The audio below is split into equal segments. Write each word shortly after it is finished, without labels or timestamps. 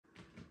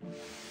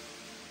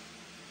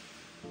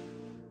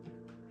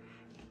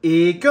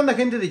¿Y qué onda,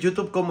 gente de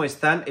YouTube? ¿Cómo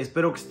están?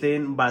 Espero que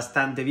estén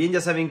bastante bien. Ya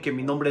saben que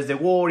mi nombre es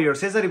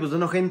TheWarriorCesar y pues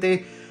bueno,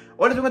 gente,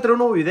 hoy les voy a traer un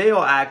nuevo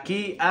video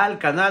aquí al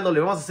canal donde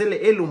vamos a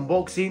hacerle el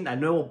unboxing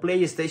al nuevo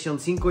PlayStation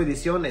 5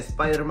 edición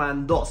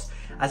Spiderman 2.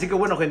 Así que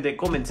bueno, gente,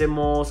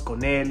 comencemos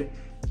con el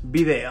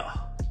video.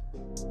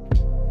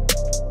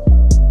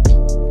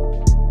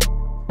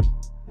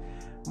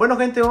 Bueno,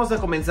 gente, vamos a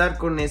comenzar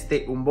con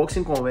este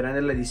unboxing. Como verán,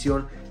 es la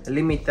edición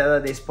limitada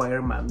de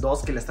Spiderman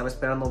 2, que la estaba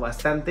esperando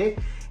bastante.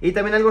 Y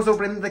también algo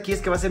sorprendente aquí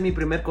es que va a ser mi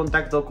primer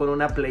contacto con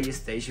una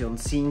PlayStation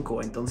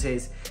 5.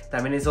 Entonces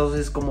también eso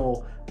es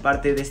como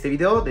parte de este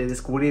video, de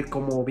descubrir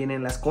cómo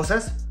vienen las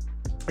cosas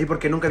y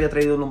porque nunca había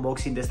traído un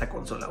unboxing de esta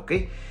consola, ¿ok?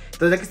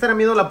 Entonces aquí estarán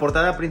viendo la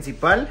portada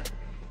principal.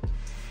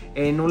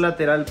 En un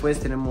lateral pues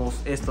tenemos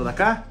esto de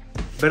acá.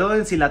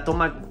 Perdonen si la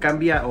toma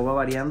cambia o va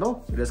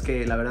variando, pero es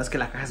que la verdad es que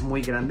la caja es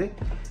muy grande.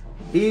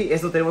 Y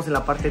esto tenemos en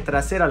la parte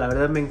trasera. La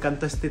verdad me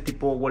encanta este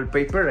tipo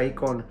wallpaper ahí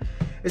con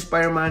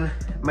Spider-Man,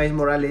 Miles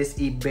Morales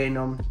y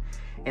Venom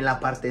en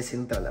la parte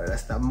central. La verdad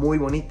está muy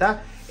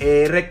bonita.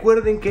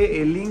 Recuerden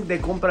que el link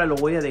de compra lo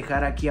voy a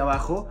dejar aquí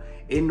abajo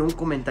en un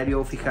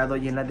comentario fijado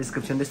y en la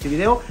descripción de este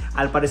video.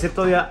 Al parecer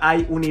todavía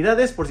hay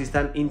unidades por si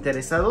están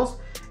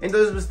interesados.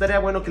 Entonces pues, estaría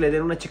bueno que le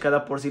den una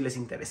checada por si les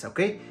interesa, ¿ok?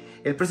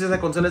 El precio de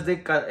la consola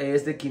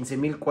es de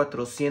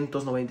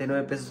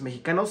 15,499 pesos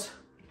mexicanos.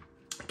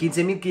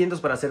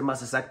 15,500 para ser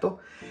más exacto.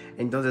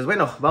 Entonces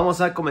bueno, vamos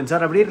a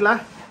comenzar a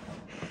abrirla,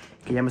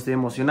 que ya me estoy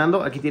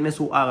emocionando. Aquí tiene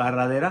su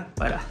agarradera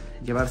para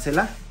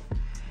llevársela.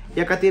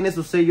 Y acá tiene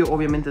su sello,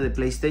 obviamente, de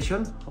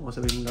PlayStation. Vamos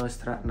a ver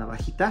nuestra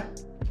navajita.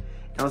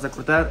 Vamos a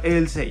cortar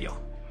el sello.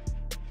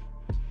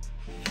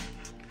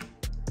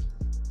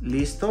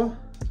 Listo.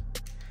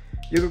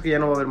 Yo creo que ya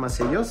no va a haber más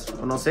sellos.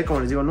 O no sé, como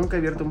les digo, nunca he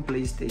abierto un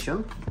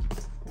PlayStation.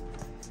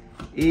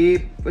 Y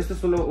pues esto es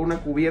solo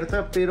una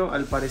cubierta, pero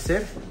al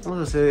parecer vamos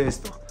a hacer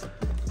esto.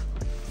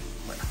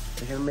 Bueno,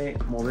 déjenme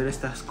mover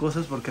estas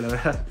cosas porque la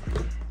verdad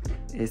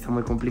está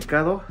muy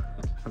complicado.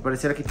 Al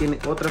parecer aquí tiene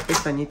otra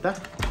pestañita.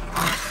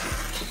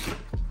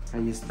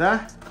 Ahí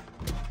está.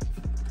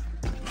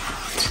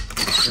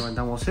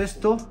 Levantamos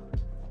esto.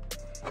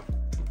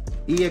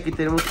 Y aquí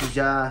tenemos pues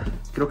ya,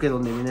 creo que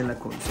donde viene la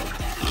consola.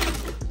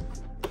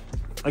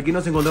 Aquí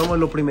nos encontramos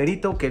lo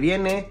primerito que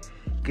viene,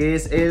 que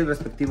es el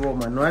respectivo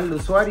manual de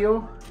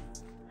usuario,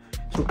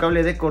 su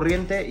cable de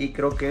corriente y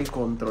creo que el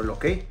control,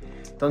 ¿ok?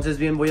 Entonces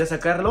bien, voy a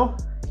sacarlo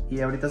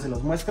y ahorita se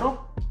los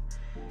muestro.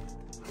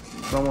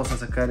 Vamos a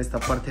sacar esta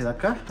parte de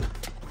acá.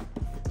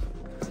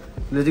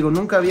 Les digo,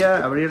 nunca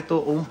había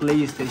abierto un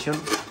PlayStation,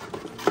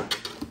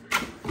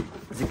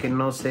 así que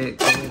no sé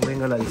cómo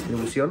venga la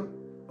distribución,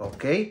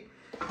 ¿ok?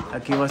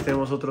 Aquí más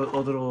tenemos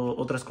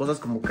otras cosas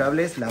como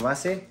cables, la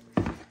base,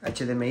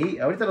 HDMI.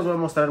 Ahorita los voy a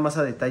mostrar más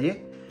a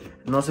detalle.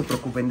 No se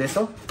preocupen de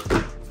eso.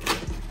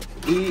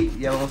 Y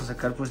ya vamos a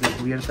sacar pues la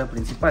cubierta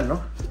principal, ¿no?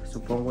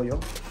 Supongo yo.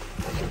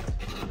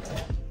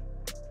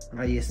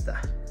 Ahí está.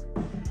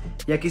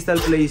 Y aquí está el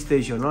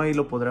PlayStation, ¿no? Ahí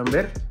lo podrán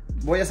ver.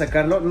 Voy a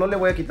sacarlo, no le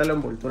voy a quitar la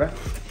envoltura.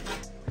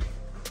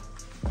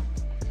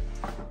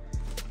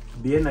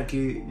 Bien,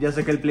 aquí ya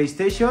saqué el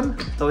PlayStation.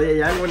 Todavía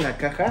hay algo en la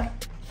caja.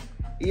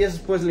 Y eso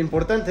es pues lo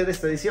importante de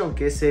esta edición,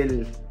 que es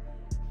el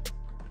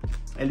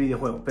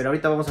videojuego, pero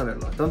ahorita vamos a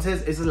verlo.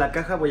 Entonces esa es la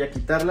caja, voy a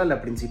quitarla,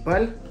 la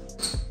principal.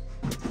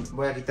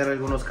 Voy a quitar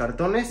algunos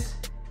cartones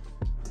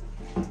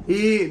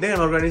y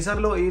déjenme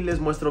organizarlo y les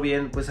muestro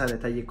bien pues a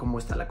detalle cómo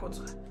está la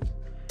consola.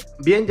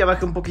 Bien, ya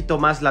bajé un poquito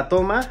más la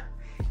toma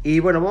y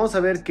bueno, vamos a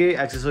ver qué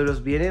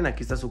accesorios vienen.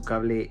 Aquí está su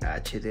cable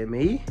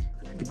HDMI,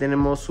 aquí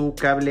tenemos su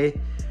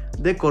cable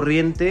de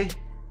corriente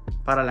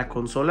para la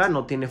consola,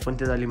 no tiene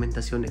fuente de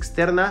alimentación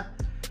externa.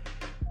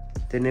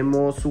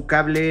 Tenemos su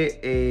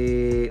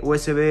cable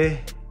USB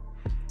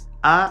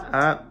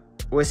A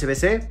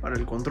USB-C para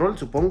el control,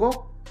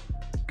 supongo.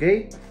 Ok.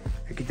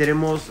 Aquí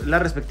tenemos la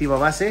respectiva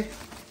base.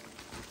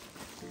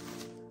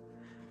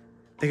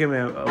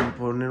 Déjenme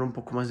poner un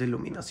poco más de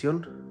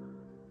iluminación.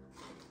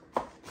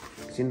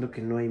 Siento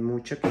que no hay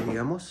mucha que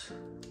digamos.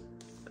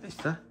 Ahí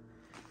está.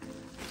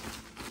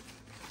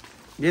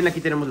 Bien, aquí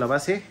tenemos la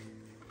base.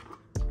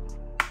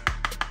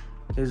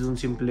 Es un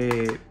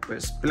simple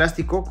pues,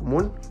 plástico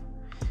común.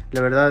 La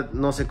verdad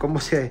no sé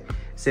cómo se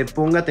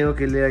ponga, tengo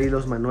que leer ahí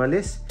los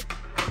manuales.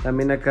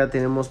 También acá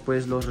tenemos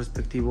pues los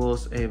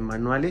respectivos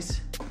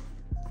manuales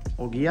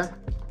o guía.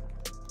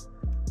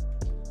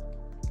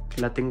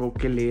 La tengo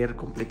que leer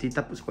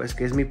completita, pues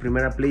que es mi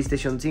primera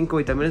PlayStation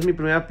 5 y también es mi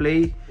primera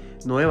Play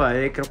nueva,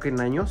 creo que en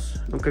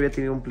años. Nunca había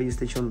tenido un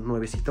PlayStation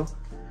nuevecito.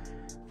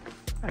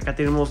 Acá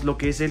tenemos lo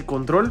que es el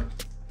control.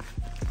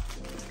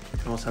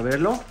 Vamos a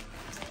verlo.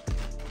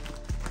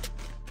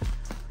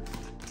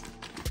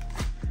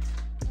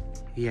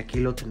 Y aquí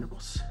lo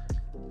tenemos.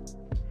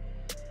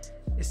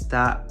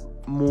 Está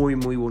muy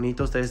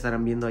bonito. Ustedes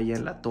estarán viendo ahí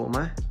en la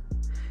toma.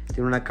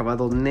 Tiene un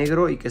acabado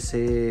negro y que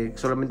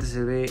solamente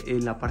se ve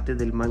en la parte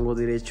del mango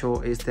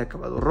derecho este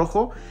acabado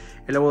rojo.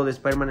 El logo de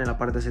Spider-Man en la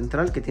parte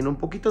central, que tiene un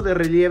poquito de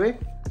relieve.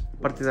 La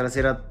parte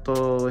trasera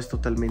todo es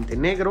totalmente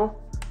negro.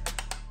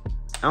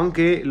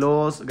 aunque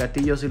los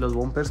gatillos y los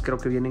bumpers creo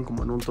que vienen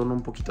como en un tono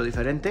un poquito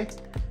diferente.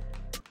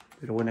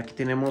 Pero bueno, aquí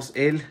tenemos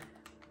el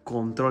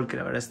control, que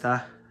la verdad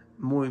está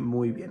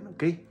muy bien,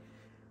 ¿ok?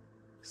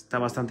 Está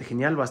bastante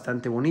genial,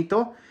 bastante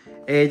bonito.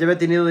 Ya había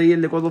tenido ahí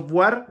el de God of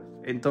War,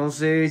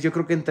 entonces yo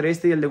creo que entre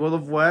este y el de God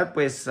of War,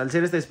 pues al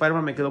ser este de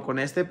Spider-Man me quedo con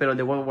este, pero el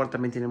de God of War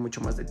también tiene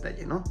mucho más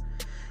detalle, ¿no?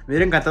 Me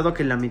hubiera encantado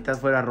que en la mitad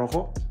fuera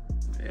rojo,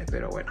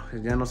 pero bueno,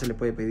 ya no se le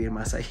puede pedir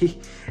más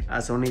ahí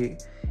a Sony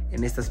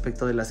en este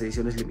aspecto de las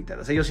ediciones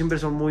limitadas. Ellos siempre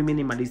son muy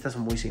minimalistas o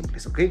muy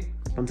simples, ¿ok?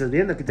 Entonces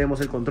bien, aquí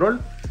tenemos el control.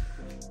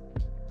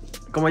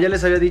 Como ya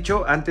les había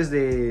dicho, antes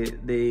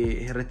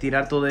de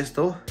retirar todo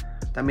esto,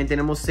 también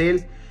tenemos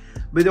el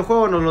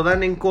videojuego. Nos lo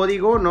dan en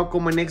código, no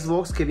como en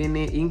Xbox, que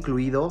viene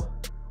incluido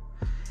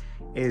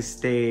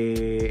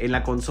en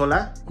la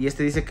consola. Y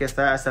dice que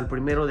está hasta el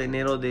 1 de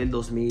enero del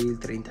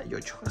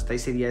 2038. Hasta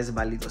ese día es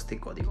válido este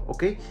código,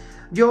 ¿ok?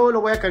 Yo lo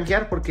voy a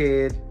canjear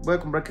porque voy a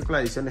comprar que con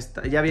la edición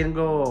está.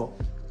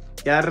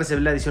 Ya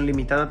recibí la edición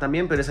limitada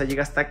también, pero esa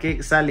llega hasta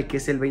que sale, que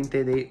es el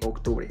 20 de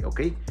octubre,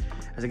 ¿ok?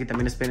 Así que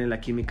también esperen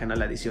aquí en mi canal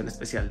la edición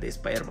especial de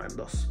Spider-Man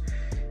 2.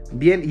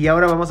 Bien, y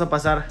ahora vamos a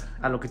pasar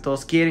a lo que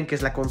todos quieren, que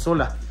es la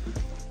consola.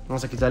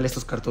 Vamos a quitarle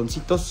estos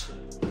cartoncitos.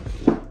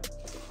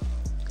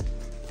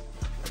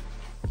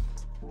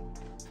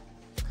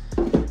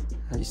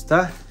 Ahí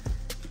está.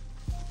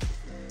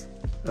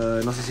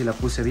 No sé si la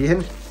puse bien.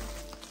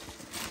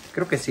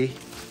 Creo que sí.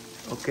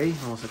 Ok,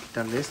 vamos a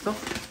quitarle esto.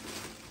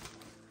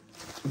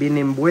 Viene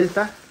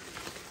envuelta.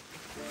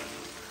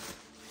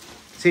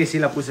 Sí, sí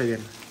la puse bien.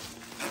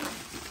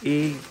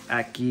 Y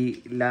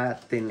aquí la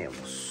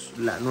tenemos,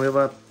 la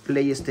nueva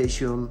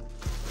PlayStation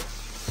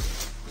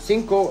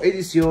 5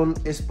 edición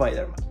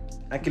Spider-Man.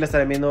 Aquí la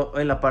estarán viendo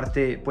en la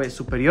parte pues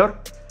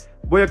superior.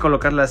 Voy a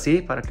colocarla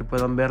así para que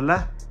puedan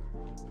verla.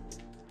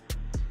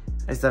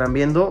 Ahí estarán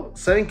viendo.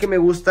 ¿Saben qué me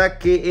gusta?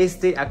 Que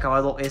este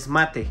acabado es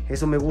mate.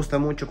 Eso me gusta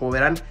mucho. Como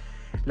verán,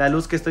 la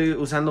luz que estoy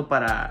usando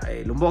para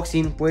el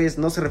unboxing pues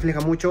no se refleja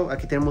mucho.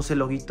 Aquí tenemos el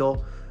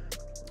loguito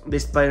de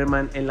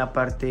Spider-Man en la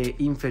parte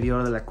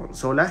inferior de la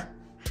consola.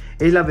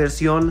 Es la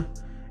versión,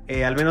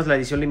 al menos la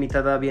edición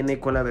limitada viene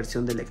con la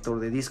versión de lector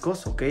de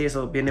discos, ok,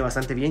 eso viene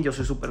bastante bien. Yo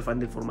soy súper fan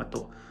del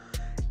formato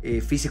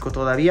físico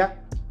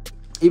todavía.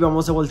 Y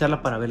vamos a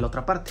voltearla para ver la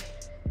otra parte.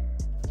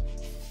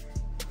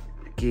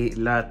 Aquí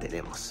la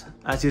tenemos.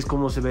 Así es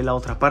como se ve la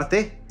otra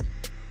parte.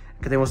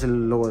 Aquí tenemos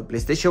el logo de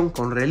PlayStation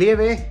con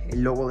relieve,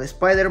 el logo de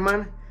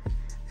Spider-Man,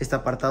 este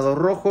apartado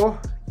rojo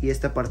y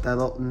este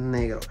apartado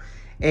negro.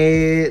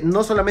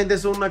 No solamente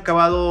es un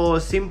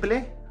acabado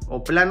simple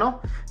o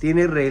plano,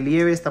 tiene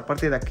relieve esta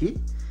parte de aquí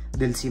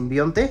del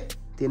simbionte,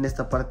 tiene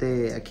esta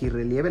parte aquí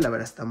relieve, la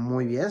verdad está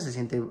muy bien, se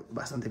siente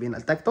bastante bien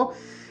al tacto.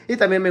 Y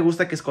también me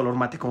gusta que es color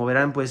mate, como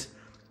verán pues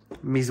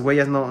mis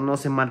huellas no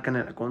se marcan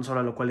en la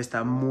consola, lo cual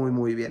está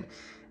muy bien.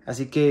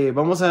 Así que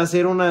vamos a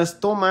hacer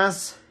unas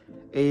tomas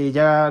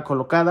ya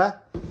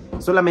colocada,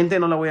 solamente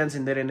no la voy a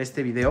encender en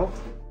este video.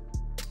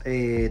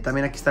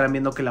 También aquí estarán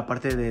viendo que la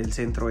parte del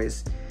centro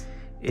es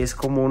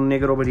como un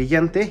negro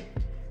brillante.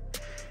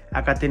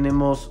 Acá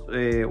tenemos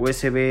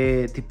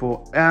USB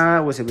tipo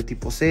A, USB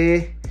tipo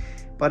C,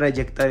 para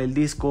eyectar el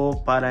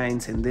disco, para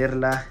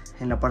encenderla.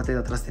 En la parte de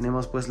atrás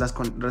tenemos pues las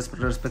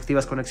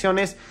respectivas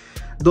conexiones.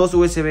 Dos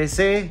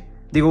USB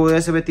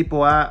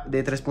tipo A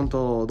de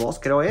 3.2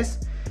 creo es.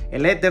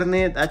 El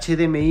Ethernet,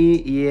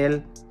 HDMI y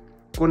el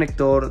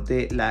conector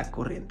de la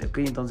corriente, ¿ok?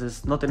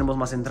 Entonces no tenemos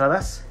más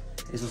entradas,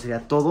 eso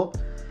sería todo.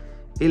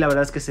 Y la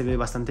verdad es que se ve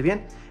bastante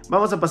bien.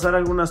 Vamos a pasar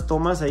algunas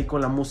tomas ahí con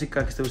la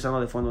música que estoy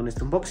usando de fondo en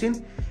este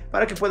unboxing,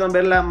 para que puedan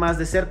verla más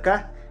de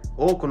cerca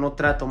o con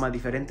otra toma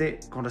diferente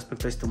con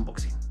respecto a este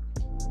unboxing.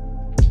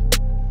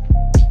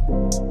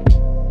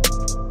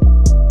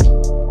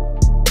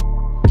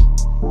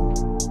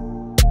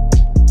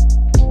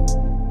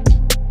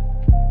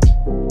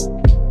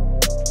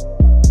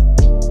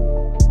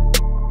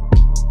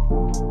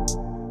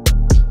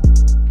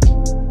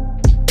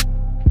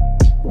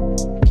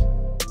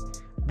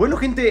 Bueno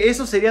gente,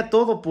 eso sería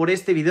todo por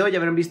este video. Ya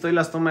habrán visto hoy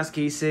las tomas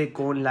que hice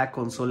con la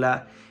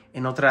consola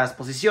en otras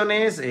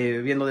posiciones,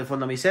 viendo de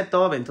fondo mi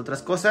setup, entre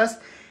otras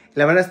cosas.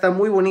 La verdad está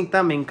muy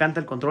bonita, me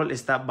encanta el control,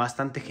 está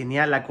bastante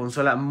genial, la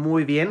consola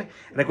muy bien.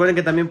 Recuerden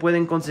que también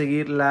pueden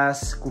conseguir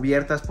las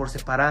cubiertas por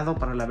separado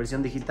para la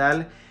versión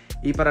digital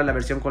y para la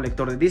versión con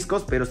lector de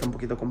discos, pero está un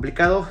poquito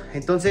complicado.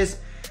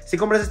 Entonces, si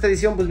compras esta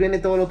edición, pues viene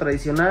todo lo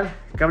tradicional: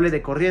 cable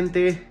de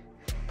corriente,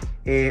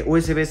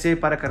 USB-C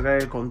para cargar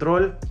el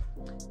control,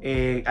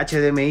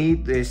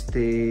 HDMI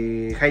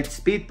High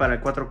Speed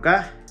para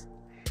 4K.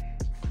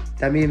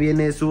 También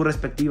viene su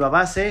respectiva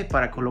base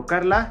para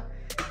colocarla,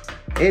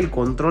 el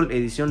control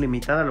edición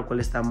limitada, lo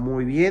cual está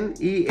muy bien,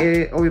 y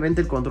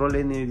obviamente el control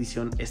en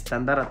edición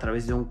estándar a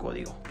través de un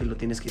código que lo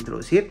tienes que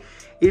introducir,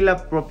 y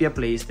la propia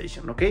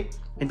PlayStation, ¿ok?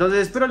 Entonces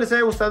espero les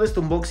haya gustado este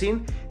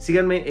unboxing.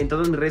 Síganme en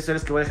todas mis redes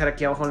sociales que voy a dejar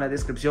aquí abajo en la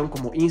descripción,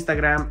 como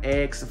Instagram,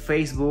 X,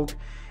 Facebook,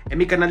 en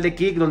mi canal de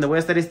Kick, donde voy a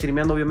estar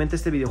streameando obviamente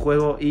este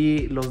videojuego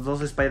y los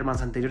dos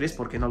Spider-Mans anteriores,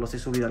 porque no los he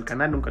subido al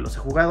canal, nunca los he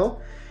jugado.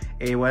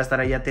 Voy a estar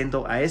ahí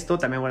atento a esto.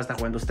 También voy a estar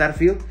jugando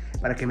Starfield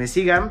para que me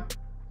sigan.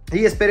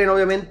 Y esperen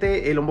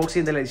obviamente el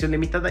unboxing de la edición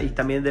limitada y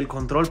también del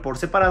control por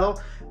separado,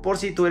 por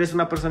si tú eres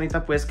una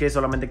personita pues que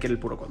solamente quiere el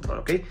puro control,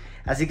 ¿ok?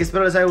 Así que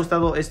espero les haya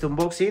gustado este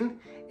unboxing.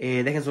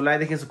 Dejen su like,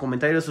 dejen su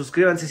comentario,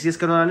 suscríbanse si es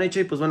que no lo han hecho.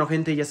 Y pues bueno,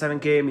 gente, ya saben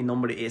que mi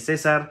nombre es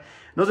César.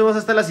 Nos vemos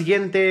hasta la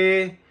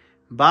siguiente.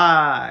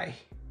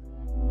 Bye.